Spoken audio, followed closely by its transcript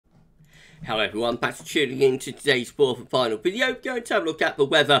Hello everyone, back to tuning in to today's fourth and final video. We're going to have a look at the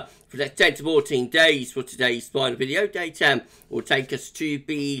weather for the next 10 to 14 days for today's final video. Day 10 will take us to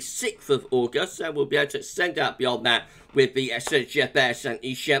the 6th of August, and we'll be able to extend out beyond that with the CFS and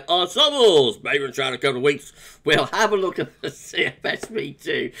ECM ensembles. Maybe in around a couple of weeks, we'll have a look at the CFS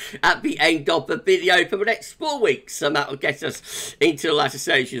V2 at the end of the video for the next 4 weeks, and that will get us into the latter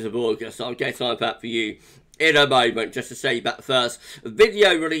stages of August. I'll get on that for you in a moment. Just to say that first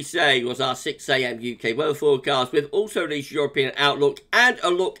video release day was our 6 AM UK weather forecast, with also released European outlook and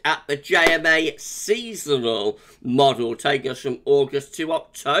a look at the JMA seasonal model, taking us from August to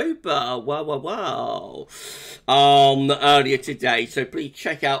October. Wow. Earlier today, so please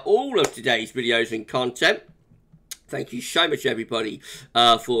check out all of today's videos and content. Thank you so much, everybody,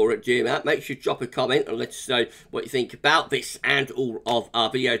 for doing that. Make sure you drop a comment and let us know what you think about this and all of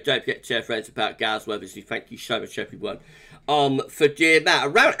our videos. Don't forget to tell friends about GavsWeatherVids. Thank you so much, everyone, for doing that.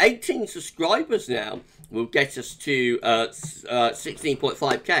 Around 18 subscribers now will get us to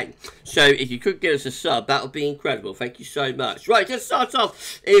 16.5k. So if you could get us a sub, that would be incredible. Thank you so much. Right, let's start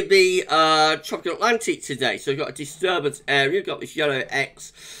off in the tropical Atlantic today. So we've got a disturbance area. We've got this yellow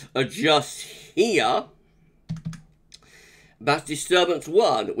X just here. That's disturbance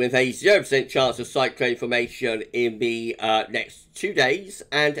 1, with a 0% chance of cyclone formation in the next 2 days,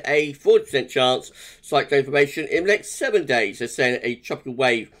 and a 40% chance cyclone formation in the next 7 days. They're saying a tropical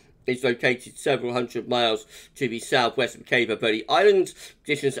wave is located several hundred miles to the southwest of Cape Verde Islands.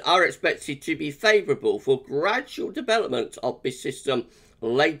 Conditions are expected to be favourable for gradual development of this system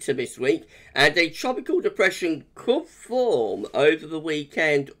later this week, and a tropical depression could form over the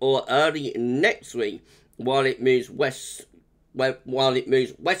weekend or early next week while it moves westward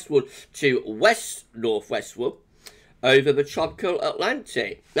to west-northwestward over the tropical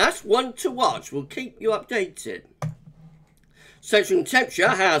Atlantic. That's one to watch. We'll keep you updated. Central temperature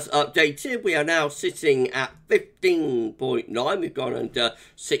has updated. We are now sitting at 15.9. We've gone under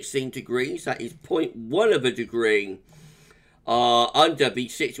 16 degrees. That is 0.1 of a degree under the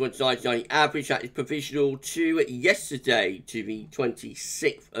 61 to 99 average. That is provisional to yesterday, to the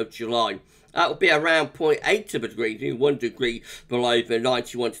 26th of July. That will be around 0.8 of a degree, 1 degree below the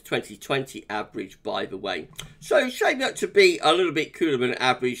 91 to 2020 average, by the way. So shaping up to be a little bit cooler than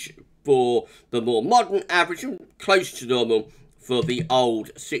average for the more modern average, and close to normal for the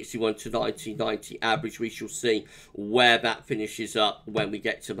old 61 to 1990 average. We shall see where that finishes up when we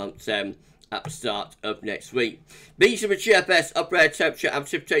get to month 10 at the start of next week. These are the GFS upper air temperature and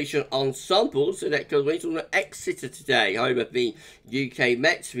precipitation ensembles. The next couple of weeks on Exeter today, home of the UK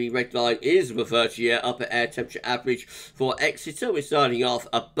Met. The red line is the 30-year upper air temperature average for Exeter. We're starting off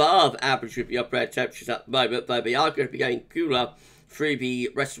above average with the upper air temperatures at the moment, though they are going to be going cooler through the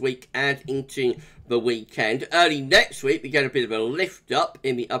rest of the week and into the weekend. Early next week, we get a bit of a lift up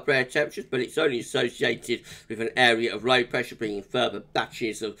in the upper air temperatures, but it's only associated with an area of low pressure, bringing further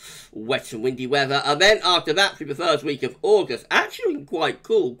batches of wet and windy weather. And then after that, through the first week of August, actually quite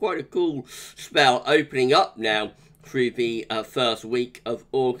cool, quite a cool spell opening up now through the first week of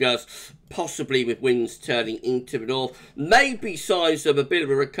August, possibly with winds turning into the north. Maybe signs of a bit of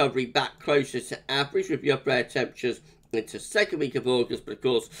a recovery back closer to average with the upper air temperatures into second week of August, but of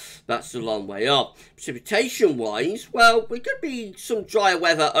course that's a long way off. Precipitation wise, well, we could be some drier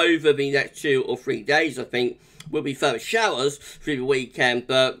weather over the next 2 or 3 days. I think will be further showers through the weekend,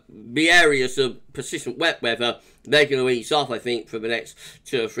 but the areas of persistent wet weather, they're going to ease off, I think, for the next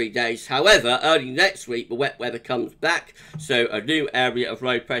 2 or 3 days. However, early next week, the wet weather comes back, so a new area of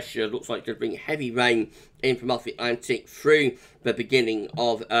low pressure looks like it's going to bring heavy rain in from off the Atlantic through the beginning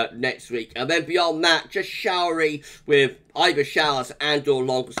of next week. And then beyond that, just showery with either showers and or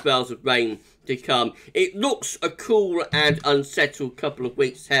longer spells of rain to come. It looks a cool and unsettled couple of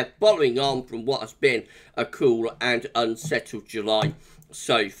weeks ahead, following on from what has been a cool and unsettled July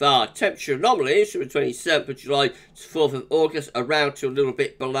so far. Temperature anomalies from the 27th of July to 4th of August, around to a little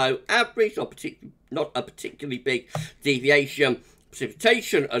bit below average, not a particularly big deviation.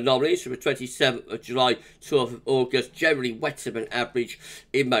 Precipitation anomalies from the 27th of July to 12th of August, generally wetter than average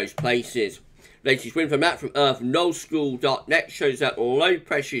in most places. Latest wind from that from earthnullschool.net shows that low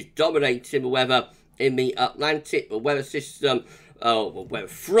pressure is dominating the weather in the Atlantic. The weather system, weather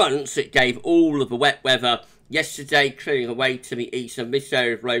fronts that gave all of the wet weather yesterday, clearing away to the east, and this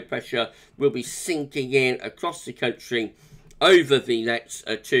area of low pressure will be sinking in across the country over the next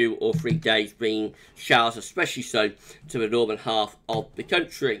 2 or 3 days, bringing showers, especially so to the northern half of the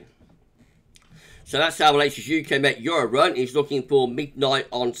country. So that's our latest UK Met Euro run. Is looking for midnight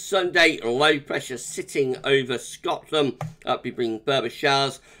on Sunday. Low pressure sitting over Scotland. Up we bring further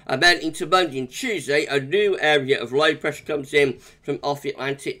showers. And then into Monday and Tuesday, a new area of low pressure comes in from off the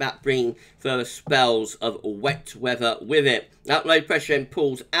Atlantic. That bring further spells of wet weather with it. That low pressure then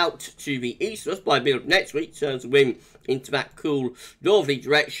pulls out to the east of us by middle of next week. Turns the wind into that cool northerly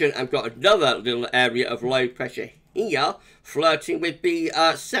direction. And got another little area of low pressure here, flirting with the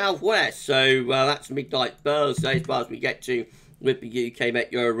southwest. So that's midnight Thursday as far as we get to with the UK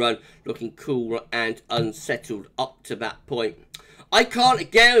Met Euro run, looking cool and unsettled up to that point. I can't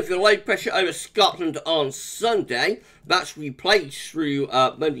again with the low pressure over Scotland on Sunday. That's replaced through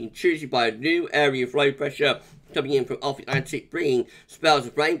Monday and Tuesday by a new area of low pressure coming in from off the Atlantic, bringing spells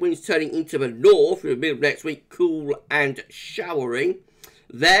of rain. Winds turning into the north through the middle of next week, cool and showering.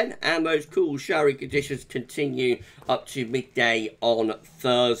 Then, and those cool showery conditions continue up to midday on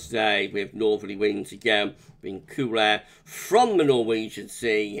Thursday with northerly winds again, being cool air from the Norwegian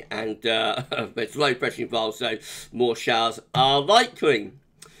Sea, and there's low pressure involved, so more showers are likely.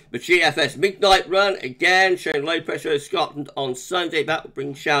 The GFS midnight run, again, showing low pressure over Scotland on Sunday. That will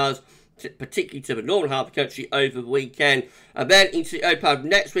bring showers, particularly to the northern half of the country over the weekend. And then into the open of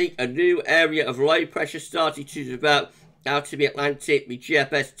next week, a new area of low pressure starting to develop out of the Atlantic. The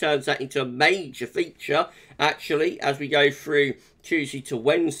GFS turns that into a major feature, actually, as we go through Tuesday to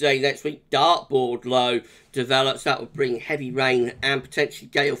Wednesday next week. Dartboard low develops. That will bring heavy rain and potentially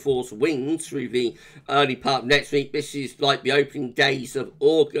gale force winds through the early part of next week. This is like the opening days of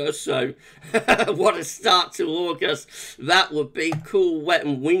August, so what a start to August that would be. Cool, wet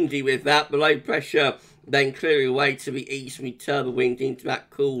and windy with that. The low pressure then clearing away to the east, we turn the wind into that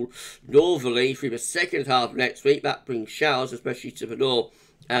cool northerly through the second half of next week. That brings showers, especially to the north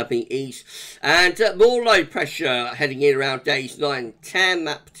and the east. And more low pressure heading in around days 9 and 10.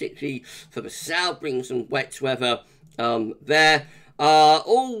 That particularly for the south brings some wet weather there.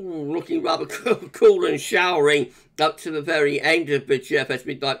 All looking rather cool and showering up to the very end of the GFS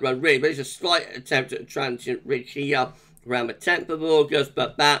midnight run. Really, there's a slight attempt at a transient ridge here around the 10th of August,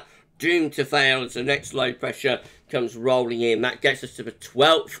 but that doomed to fail as the next low pressure comes rolling in. That gets us to the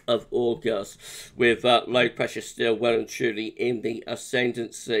 12th of August with low pressure still well and truly in the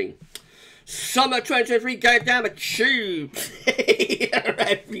ascendancy. Summer 2023 going down the tubes.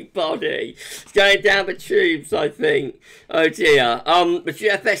 Everybody. It's going down the tubes, I think. Oh dear. The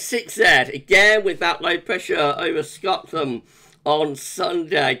GFS 6Z again with that low pressure over Scotland on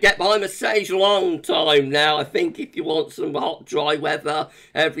Sunday. Get behind the sage long time now, I think, if you want some hot, dry weather.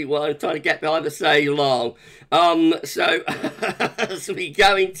 Everyone trying to get behind the sage long. So as we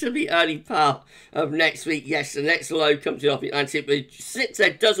go into the early part of next week, yes, the next low comes in off the Atlantic, but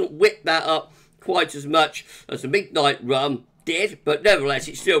 6Z doesn't whip that up quite as much as the midnight run did, but nevertheless,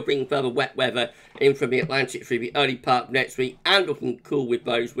 it's still bringing further wet weather in from the Atlantic through the early part of next week, and looking cool with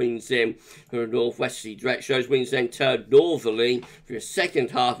those winds in from a northwesterly direction. Those winds then turn northerly for the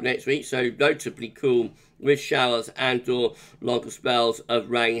second half of next week, so notably cool with showers and or longer spells of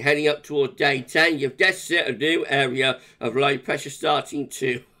rain. Heading up toward day 10, you've guessed it, a new area of low pressure starting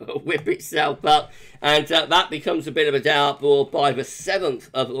to whip itself up, and that becomes a bit of a downpour by the 7th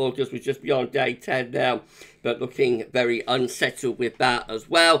of August. We're just beyond day 10 now, but looking very unsettled with that as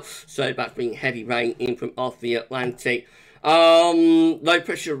well. So that's bringing heavy rain in from off the Atlantic. Low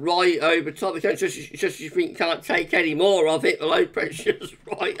pressure right over top of the country, just as you think you can't take any more of it. The low pressure is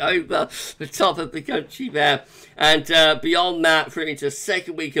right over the top of the country there. And beyond that, through into the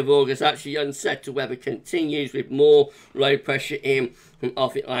second week of August, actually unsettled weather continues with more low pressure in from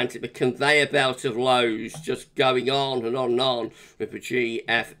off the Atlantic. The conveyor belt of lows just going on and on and on with the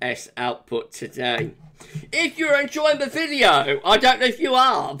GFS output today. If you're enjoying the video, I don't know if you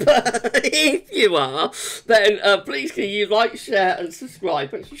are, but if you are, then please can you like, share and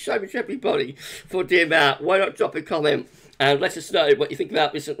subscribe. Thank you so much everybody for doing that. Why not drop a comment and let us know what you think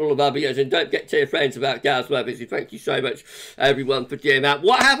about this and all of our videos, and don't forget to tell your friends about GavsWeatherVids. Thank you so much everyone for doing that.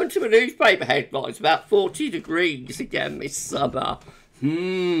 What happened to the newspaper headlines about 40 degrees again this summer?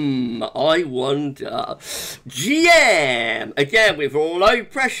 I wonder. GM, again with low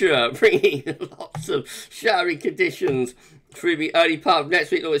pressure, bringing lots of showery conditions through the early part of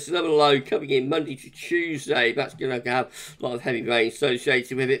next week. It's another low coming in Monday to Tuesday. That's going to have a lot of heavy rain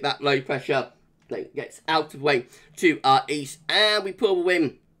associated with it. That low pressure then gets out of the way to our east, and we pull the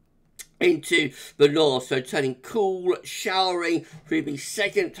wind into the north, so turning cool, showery through the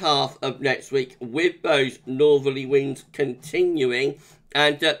second half of next week with those northerly winds continuing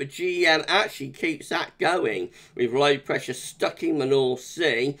And the GM actually keeps that going with low pressure stuck in the North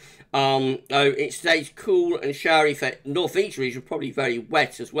Sea. It stays cool and showery for northeast region, probably very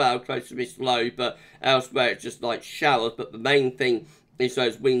wet as well, close to this low, but elsewhere it's just like showers. But the main thing is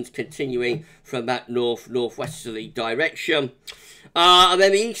those winds continuing from that northwesterly direction. And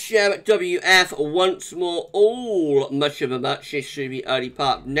then the ECM WF once more, all much of a muchness through the early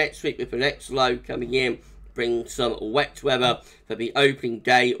part of next week, with the next low coming in, bring some wet weather for the opening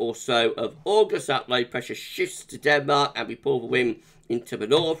day or so of August. That low pressure shifts to Denmark and we pull the wind into the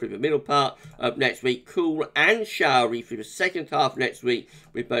north through the middle part of next week. Cool and showery through the second half of next week,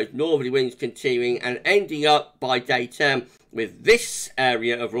 with both northerly winds continuing and ending up by day 10 with this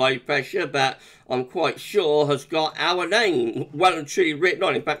area of low pressure that I'm quite sure has got our name well and truly written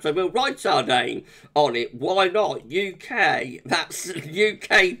on. In fact, I will write our name on it. Why not? UK. That's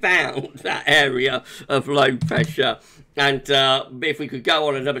UK bound, that area of low pressure. And if we could go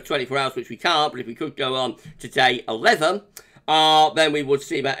on another 24 hours, which we can't, but if we could go on to day 11, then we would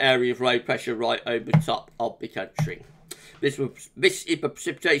see that area of low pressure right over the top of the country. This is a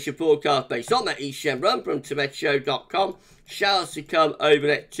precipitation forecast based on that ECM run from TibetShow.com. Showers to come over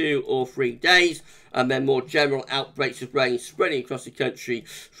the next 2 or 3 days, and then more general outbreaks of rain spreading across the country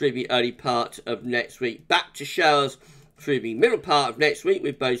through the early part of next week. Back to showers through the middle part of next week,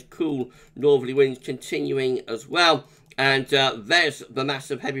 with those cool northerly winds continuing as well. And there's the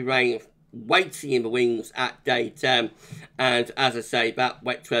massive heavy rain waiting in the wings at day 10. And as I say, that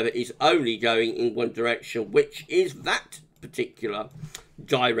wet weather is only going in one direction, which is that particular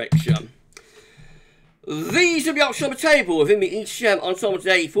direction. These are the options on the table within the ECM ensembles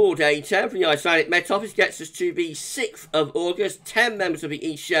today for day 10 from the Icelandic Met Office. Gets us to the 6th of August. 10 members of the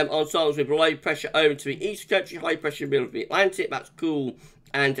ECM ensembles with low pressure over to the east country, high pressure middle of the Atlantic. That's cool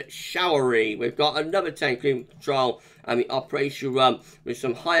and showery. We've got another 10 clean control and the operational run with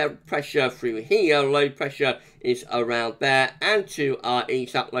some higher pressure through here. Low pressure is around there, and to our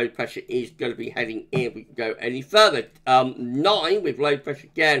east, that low pressure is going to be heading in. We can go any further. 9 with low pressure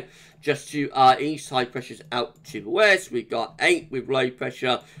again just to our east, high pressures out to the west. We've got 8 with low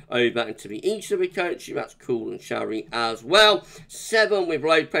pressure over and to the east of the country. That's cool and showery as well. 7 with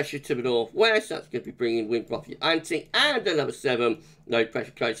low pressure to the northwest. That's going to be bringing wind off the Atlantic, and another 7 low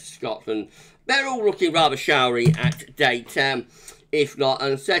pressure close to Scotland. They're all looking rather showery at day 10, if not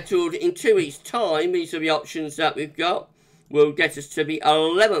unsettled. In 2 weeks' time, these are the options that we've got. Will get us to the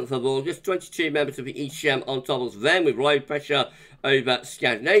 11th of August. 22 members of the ECM ensembles then with low pressure over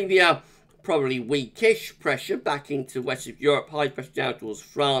Scandinavia. Probably weakish pressure back into west of Europe. High pressure down towards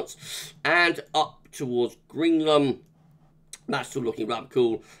France and up towards Greenland. That's still looking rather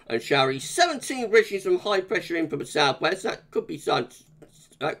cool and showery. 17 ridges from high pressure in from the southwest. That could be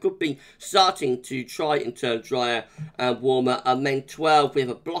starting to try and turn drier and warmer. And then 12 with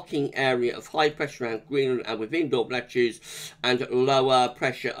a blocking area of high pressure around Greenland and within North latitudes, and lower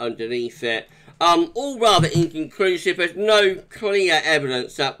pressure underneath it. All rather inconclusive. There's no clear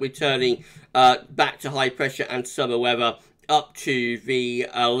evidence that we're turning back to high pressure and summer weather up to the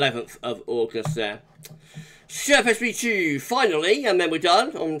 11th of August there. Surface V2 finally, and then we're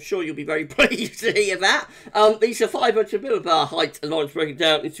done. I'm sure you'll be very pleased to hear that. These are 500 millibar height and lines broken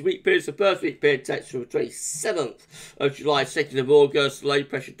down into week periods. The first week period takes from the 27th of July, 2nd of August. Low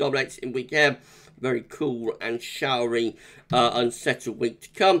pressure dominates in week M. Very cool and showery, unsettled week to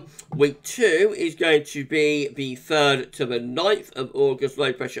come. Week 2 is going to be the 3rd to the 9th of August.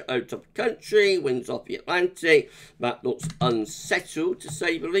 Low pressure over top of the country, winds off the Atlantic. That looks unsettled, to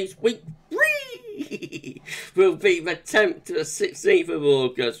say the least. Week 3 will be the 10th to the 16th of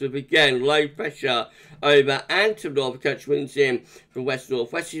August, with again low pressure over and to the north of the country. Winds in from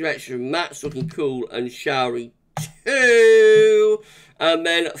west-northwest direction. That's looking cool and showery too. And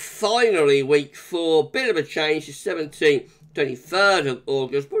then finally, week 4, bit of a change, the 17th, 23rd of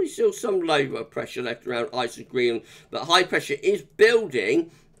August. Probably still some lower pressure left around Iceland, Greenland, but high pressure is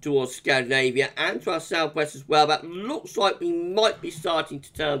building towards Scandinavia and to our southwest as well. That looks like we might be starting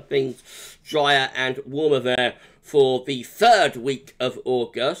to turn things drier and warmer there for the 3rd week of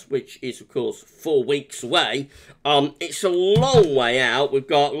August, which is, of course, 4 weeks away. It's a long way out. We've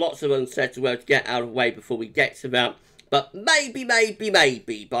got lots of unsettled weather to get out of the way before we get to that. But maybe,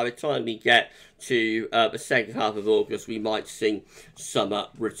 by the time we get to the second half of August, we might see summer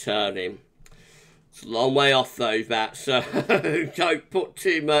returning. It's a long way off, though, that, so don't put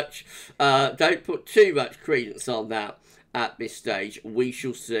too much credence on that at this stage. We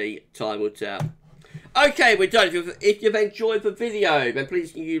shall see. Time will tell. Okay, we're done. If you've enjoyed the video, then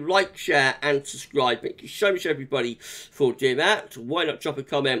please can you like, share, and subscribe. Thank you so much, everybody, for doing that. Why not drop a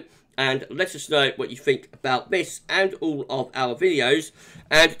comment and let us know what you think about this and all of our videos.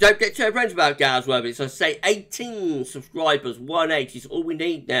 And don't forget to tell your friends about GavsWeatherVids. I say 18 subscribers, 180 is all we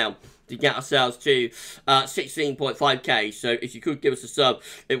need now to get ourselves to 16.5k. So if you could give us a sub,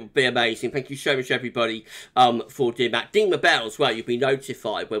 it would be amazing. Thank you so much, everybody, for doing that. Ding the bell as well. You'll be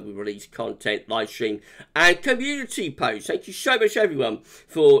notified when we release content, live stream, and community posts. Thank you so much, everyone,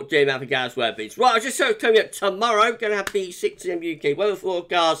 for doing that for GavsWeatherVids. Right, I just saw it coming up tomorrow. We're going to have the 6 AM UK weather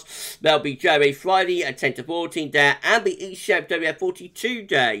forecast. There'll be Joey Friday at 10 to 14 day, and the East Chef WF42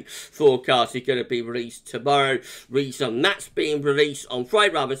 day forecast is going to be released tomorrow. Reason that's being released on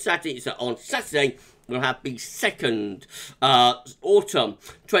Friday rather than Saturday. So on Saturday, we'll have the second autumn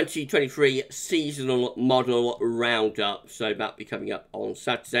 2023 seasonal model roundup. So that'll be coming up on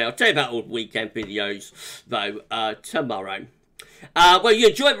Saturday. I'll tell you about all the weekend videos, though, tomorrow. Well, you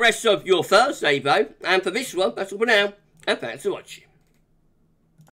enjoy the rest of your Thursday, though. And for this one, that's all for now. And thanks for watching.